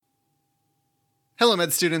Hello,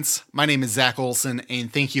 med students. My name is Zach Olson,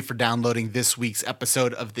 and thank you for downloading this week's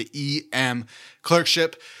episode of the EM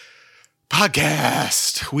Clerkship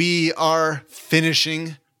Podcast. We are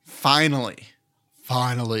finishing, finally,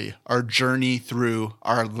 our journey through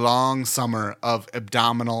our long summer of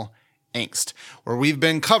abdominal angst, where we've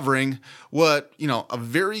been covering what, a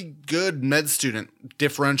very good med student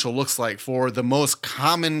differential looks like for the most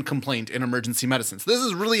common complaint in emergency medicine. So this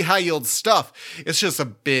is really high yield stuff. It's just a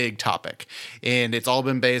big topic, and it's all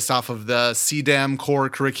been based off of the CDEM core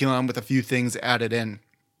curriculum with a few things added in.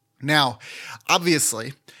 Now,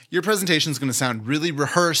 obviously, your presentation is going to sound really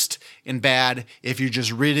rehearsed and bad if you're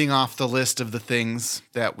just reading off the list of the things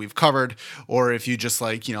that we've covered, or if you just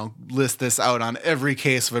list this out on every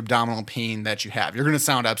case of abdominal pain that you have. You're going to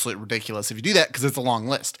sound absolutely ridiculous if you do that because it's a long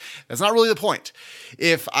list. That's not really the point.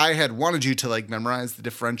 If I had wanted you to memorize the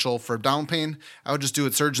differential for abdominal pain, I would just do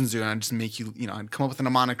what surgeons do, and I'd just make you, I'd come up with a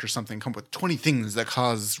mnemonic or something, come up with 20 things that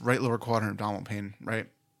cause right lower quadrant abdominal pain, right?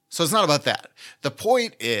 So it's not about that. The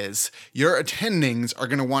point is your attendings are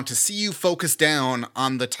going to want to see you focus down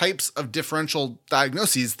on the types of differential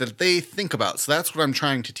diagnoses that they think about. So that's what I'm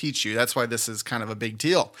trying to teach you. That's why this is kind of a big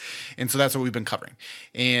deal. And so that's what we've been covering.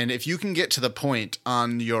 And if you can get to the point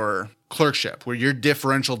on your clerkship where your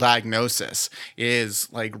differential diagnosis is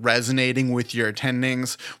resonating with your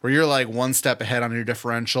attendings, where you're one step ahead on your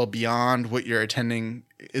differential beyond what your attending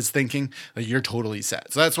is thinking, you're totally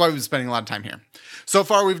set. So that's why we've been spending a lot of time here. So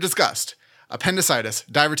far, we've discussed appendicitis,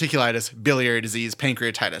 diverticulitis, biliary disease,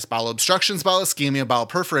 pancreatitis, bowel obstructions, bowel ischemia, bowel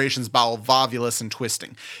perforations, bowel volvulus and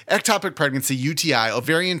twisting, ectopic pregnancy, UTI,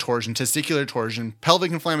 ovarian torsion, testicular torsion,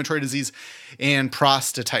 pelvic inflammatory disease, and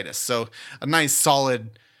prostatitis. So a nice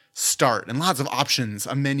solid start and lots of options,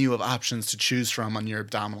 a menu of options to choose from on your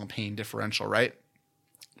abdominal pain differential, right?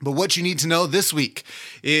 But what you need to know this week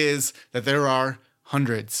is that there are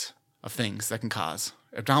hundreds of things that can cause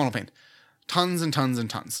abdominal pain. Tons and tons and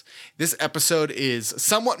tons. This episode is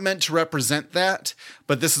somewhat meant to represent that,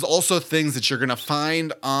 but this is also things that you're going to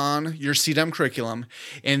find on your CDEM curriculum.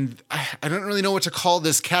 And I don't really know what to call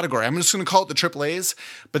this category. I'm just going to call it the AAAs,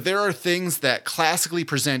 but there are things that classically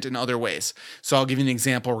present in other ways. So I'll give you an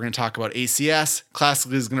example. We're going to talk about ACS.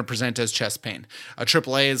 Classically is going to present as chest pain. A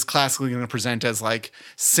AAA is classically going to present as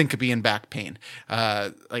syncope and back pain.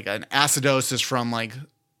 An acidosis from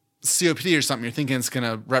COPD or something, you're thinking it's going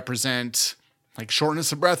to represent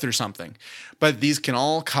shortness of breath or something. But these can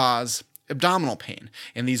all cause abdominal pain.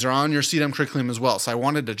 And these are on your CDEM curriculum as well. So I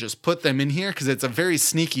wanted to just put them in here because it's a very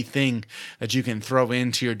sneaky thing that you can throw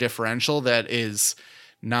into your differential that is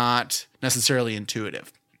not necessarily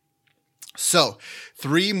intuitive. So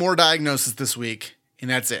 3 more diagnoses this week, and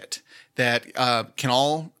that's it. That can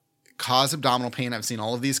all cause abdominal pain. I've seen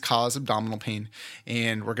all of these cause abdominal pain,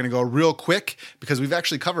 and we're going to go real quick because we've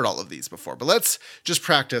actually covered all of these before. But let's just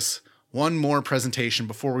practice one more presentation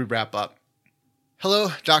before we wrap up. Hello,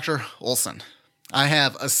 Dr. Olson. I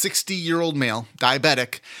have a 60-year-old male,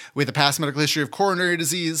 diabetic, with a past medical history of coronary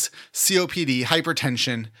disease, COPD,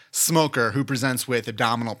 hypertension, smoker who presents with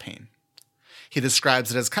abdominal pain. He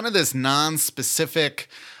describes it as kind of this non-specific,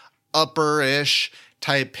 upper-ish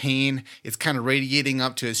type pain. It's kind of radiating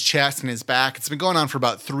up to his chest and his back. It's been going on for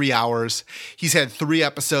about 3 hours. He's had 3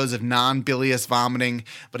 episodes of non-bilious vomiting,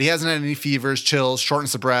 but he hasn't had any fevers, chills,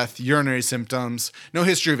 shortness of breath, urinary symptoms, no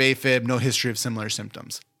history of AFib, no history of similar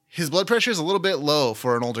symptoms. His blood pressure is a little bit low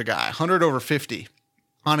for an older guy, 100/50.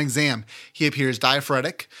 On exam, he appears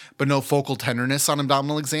diaphoretic, but no focal tenderness on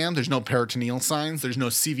abdominal exam. There's no peritoneal signs. There's no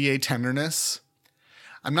CVA tenderness.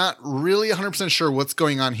 I'm not really 100% sure what's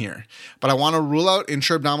going on here, but I want to rule out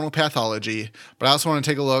intra-abdominal pathology, but I also want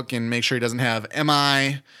to take a look and make sure he doesn't have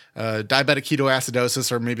MI, diabetic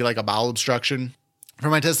ketoacidosis, or maybe a bowel obstruction.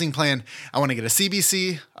 For my testing plan, I want to get a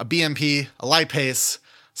CBC, a BMP, a lipase,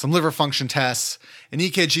 some liver function tests, an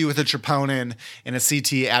EKG with a troponin, and a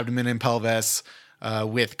CT abdomen and pelvis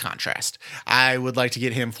with contrast. I would like to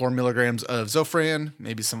get him 4 milligrams of Zofran,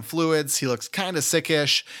 maybe some fluids. He looks kind of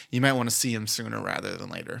sickish. You might want to see him sooner rather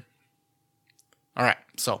than later. All right,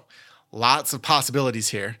 so lots of possibilities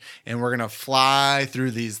here, and we're going to fly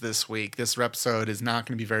through these this week. This episode is not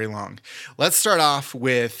going to be very long. Let's start off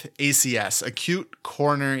with ACS, acute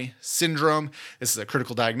coronary syndrome. This is a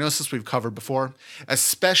critical diagnosis we've covered before,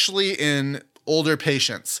 especially in older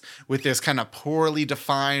patients with this kind of poorly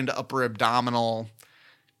defined upper abdominal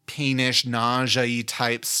painish, nausea-y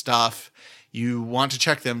type stuff. You want to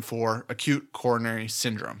check them for acute coronary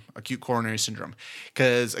syndrome.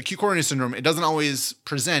 Because acute coronary syndrome, it doesn't always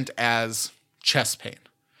present as chest pain.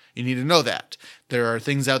 You need to know that. There are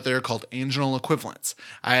things out there called anginal equivalents.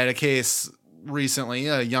 I had a case recently,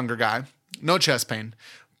 a younger guy, no chest pain,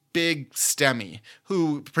 big STEMI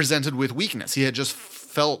who presented with weakness. He had just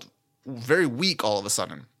felt very weak all of a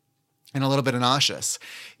sudden and a little bit nauseous.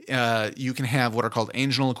 You can have what are called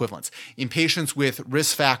anginal equivalents. In patients with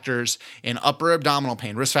risk factors in upper abdominal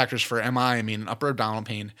pain, risk factors for MI, I mean upper abdominal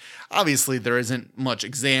pain, obviously there isn't much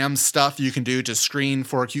exam stuff you can do to screen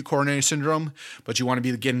for acute coronary syndrome, but you want to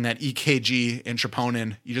be getting that EKG and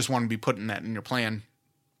troponin. You just want to be putting that in your plan.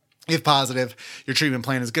 If positive, your treatment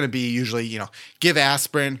plan is going to be usually, give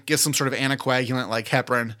aspirin, give some sort of anticoagulant like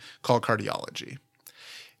heparin, call cardiology.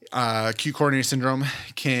 Acute coronary syndrome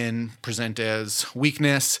can present as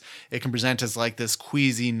weakness. It can present as like this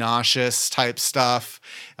queasy, nauseous type stuff,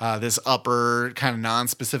 this upper kind of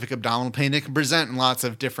non-specific abdominal pain. It can present in lots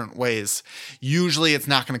of different ways. Usually it's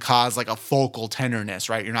not going to cause like a focal tenderness,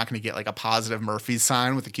 right? You're not going to get like a positive Murphy's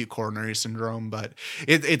sign with acute coronary syndrome, but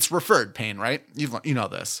it's referred pain, right? You know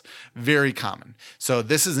this. Very common. So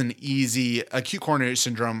this is an easy acute coronary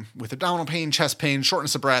syndrome with abdominal pain, chest pain,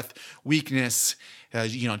 shortness of breath, weakness.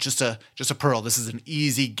 Just a pearl. This is an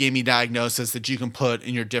easy gimme diagnosis that you can put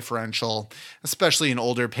in your differential, especially in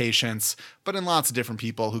older patients, but in lots of different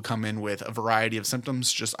people who come in with a variety of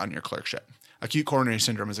symptoms just on your clerkship. Acute coronary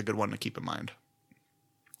syndrome is a good one to keep in mind.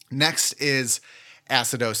 Next is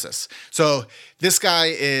acidosis. So this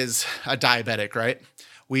guy is a diabetic, right?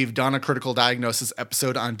 We've done a critical diagnosis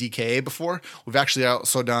episode on DKA before. We've actually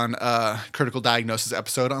also done a critical diagnosis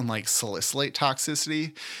episode on like salicylate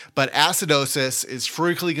toxicity. But acidosis is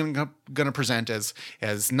frequently going to present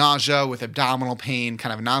as nausea with abdominal pain,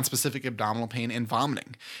 kind of nonspecific abdominal pain, and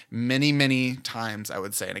vomiting. Many, many times, I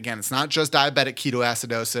would say. And again, it's not just diabetic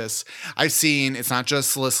ketoacidosis. It's not just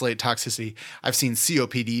salicylate toxicity. I've seen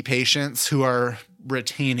COPD patients who are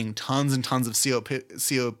retaining tons and tons of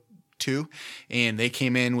CO2, and they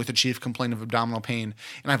came in with a chief complaint of abdominal pain,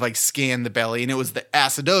 and I've scanned the belly, and it was the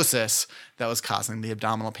acidosis that was causing the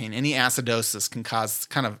abdominal pain. Any acidosis can cause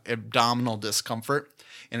kind of abdominal discomfort.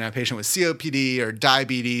 In a patient with COPD or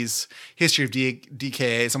diabetes, history of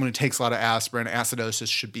DKA, someone who takes a lot of aspirin, acidosis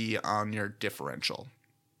should be on your differential.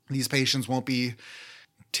 These patients won't be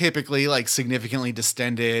typically significantly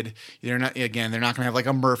distended. They're not going to have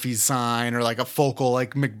a Murphy's sign or a focal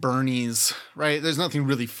McBurney's, right? There's nothing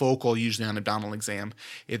really focal usually on abdominal exam.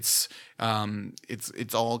 It's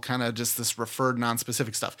all kind of just this referred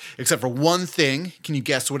non-specific stuff, except for one thing. Can you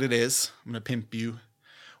guess what it is? I'm going to pimp you.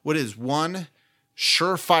 What is one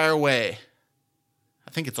surefire way?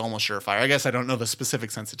 I think it's almost surefire. I guess I don't know the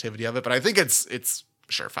specific sensitivity of it, but I think it's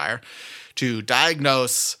surefire to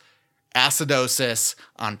diagnose acidosis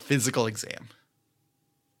on physical exam.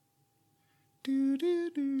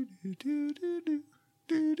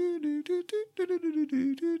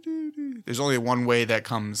 There's only one way that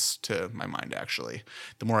comes to my mind, actually,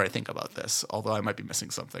 the more I think about this, although I might be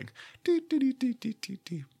missing something. You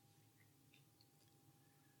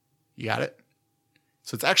got it?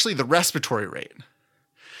 So it's actually the respiratory rate.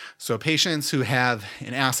 So patients who have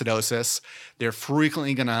an acidosis, they're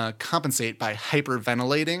frequently going to compensate by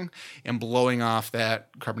hyperventilating and blowing off that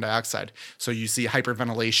carbon dioxide. So you see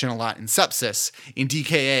hyperventilation a lot in sepsis, in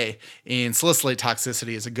DKA, in salicylate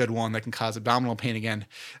toxicity is a good one that can cause abdominal pain again.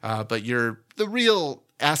 But the real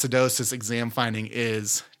acidosis exam finding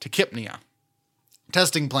is tachypnea.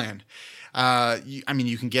 Testing plan.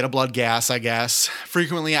 You can get a blood gas, I guess.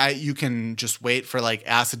 Frequently, you can just wait for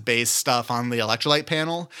acid-based stuff on the electrolyte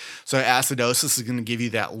panel. So acidosis is going to give you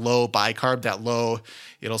that low bicarb,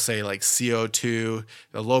 it'll say CO2.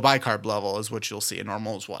 The low bicarb level is what you'll see. A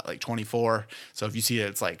normal is 24. So if you see that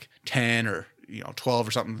it's 10 or 12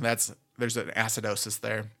 or something, there's an acidosis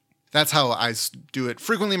there. That's how I do it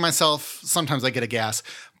frequently myself. Sometimes I get a gas.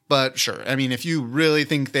 But sure, if you really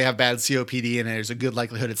think they have bad COPD and there's a good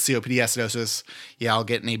likelihood it's COPD acidosis, yeah, I'll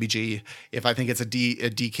get an ABG. If I think it's a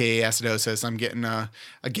DKA acidosis, I'm getting a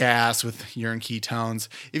gas with urine ketones.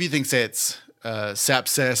 If you think, say, it's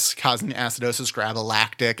sepsis causing acidosis, grab a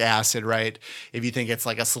lactic acid, right? If you think it's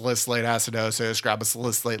a salicylate acidosis, grab a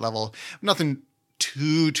salicylate level. Nothing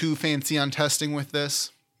too fancy on testing with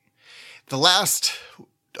this. The last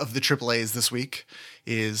of the AAAs this week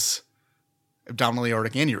is abdominal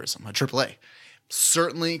aortic aneurysm, a AAA.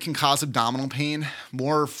 Certainly can cause abdominal pain.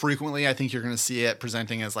 More frequently, I think you're going to see it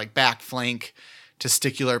presenting as back flank,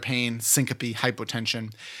 testicular pain, syncope,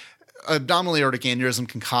 hypotension. Abdominal aortic aneurysm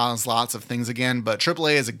can cause lots of things again, but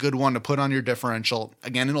AAA is a good one to put on your differential,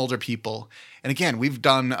 again, in older people. And again, we've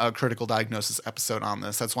done a critical diagnosis episode on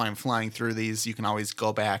this. That's why I'm flying through these. You can always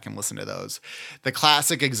go back and listen to those. The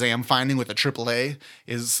classic exam finding with a AAA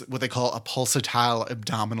is what they call a pulsatile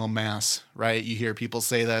abdominal mass, right? You hear people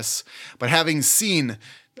say this. But having seen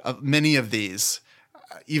many of these,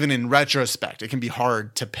 even in retrospect, it can be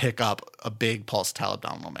hard to pick up a big pulsatile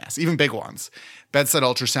abdominal mass, even big ones. Bedside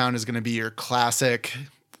ultrasound is going to be your classic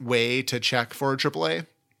way to check for a AAA.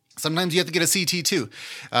 Sometimes you have to get a CT too,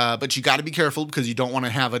 but you got to be careful because you don't want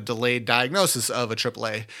to have a delayed diagnosis of a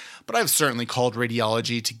AAA. But I've certainly called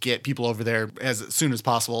radiology to get people over there as soon as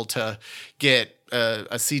possible to get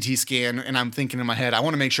a CT scan. And I'm thinking in my head, I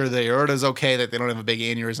want to make sure the aorta is okay, that they don't have a big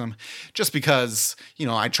aneurysm. Just because,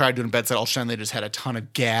 I tried doing bedside ultrasound, they just had a ton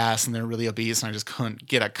of gas and they're really obese, and I just couldn't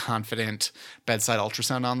get a confident bedside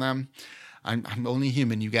ultrasound on them. I'm only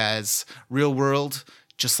human, you guys. Real world.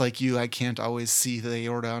 Just like you, I can't always see the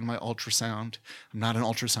aorta on my ultrasound. I'm not an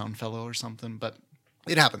ultrasound fellow or something, but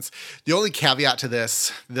it happens. The only caveat to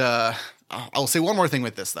this, I'll say one more thing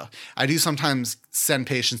with this though. I do sometimes send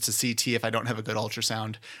patients to CT if I don't have a good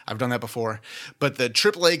ultrasound. I've done that before. But the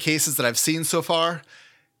AAA cases that I've seen so far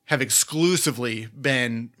have exclusively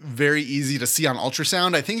been very easy to see on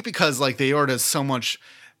ultrasound. I think because like the aorta is so much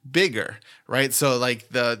bigger, right? So like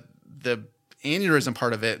the aneurysm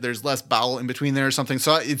part of it, there's less bowel in between there or something.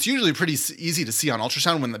 So it's usually pretty easy to see on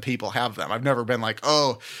ultrasound when the people have them. I've never been like,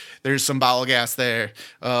 oh, there's some bowel gas there.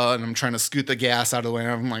 And I'm trying to scoot the gas out of the way.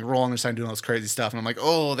 And I'm like rolling their side doing all this crazy stuff. And I'm like,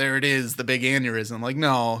 oh, there it is, the big aneurysm. I'm like,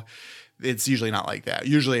 no, it's usually not like that.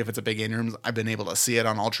 Usually if it's a big aneurysm, I've been able to see it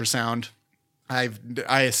on ultrasound.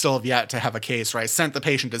 I still have yet to have a case where I sent the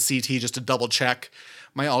patient to CT just to double check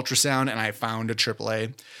my ultrasound and I found a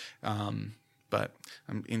AAA. But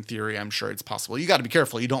in theory, I'm sure it's possible. You got to be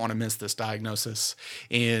careful. You don't want to miss this diagnosis.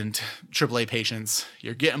 And AAA patients,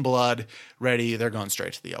 you're getting blood ready. They're going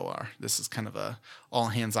straight to the OR. This is kind of a all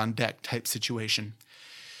hands on deck type situation.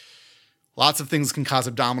 Lots of things can cause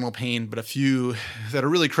abdominal pain, but a few that are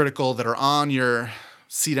really critical that are on your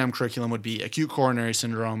CDEM curriculum would be acute coronary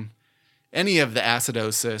syndrome, any of the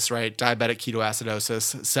acidosis, right? Diabetic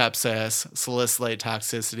ketoacidosis, sepsis, salicylate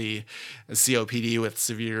toxicity, COPD with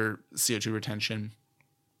severe CO2 retention,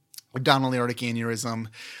 abdominal aortic aneurysm.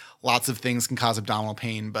 Lots of things can cause abdominal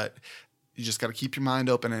pain, but you just got to keep your mind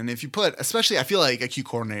open. And if you put, especially, I feel like acute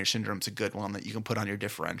coronary syndrome is a good one that you can put on your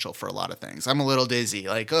differential for a lot of things. I'm a little dizzy,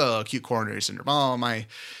 like, oh, acute coronary syndrome. Oh, my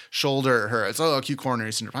shoulder hurts. Oh, acute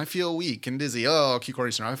coronary syndrome. I feel weak and dizzy. Oh, acute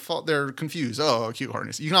coronary syndrome. They're confused. Oh, acute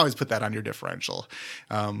coronary syndrome. You can always put that on your differential.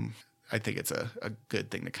 I think it's a good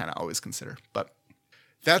thing to kind of always consider. But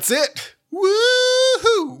that's it.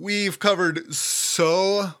 Woohoo! We've covered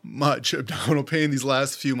so much abdominal pain these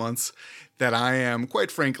last few months that I am, quite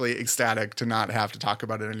frankly, ecstatic to not have to talk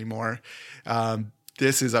about it anymore.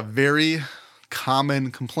 This is a very common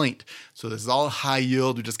complaint. So this is all high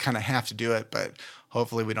yield. We just kind of have to do it, but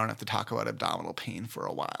hopefully we don't have to talk about abdominal pain for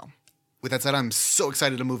a while. With that said, I'm so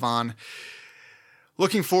excited to move on.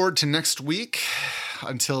 Looking forward to next week.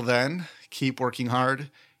 Until then, keep working hard,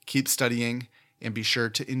 keep studying, and be sure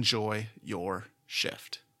to enjoy your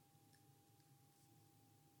shift.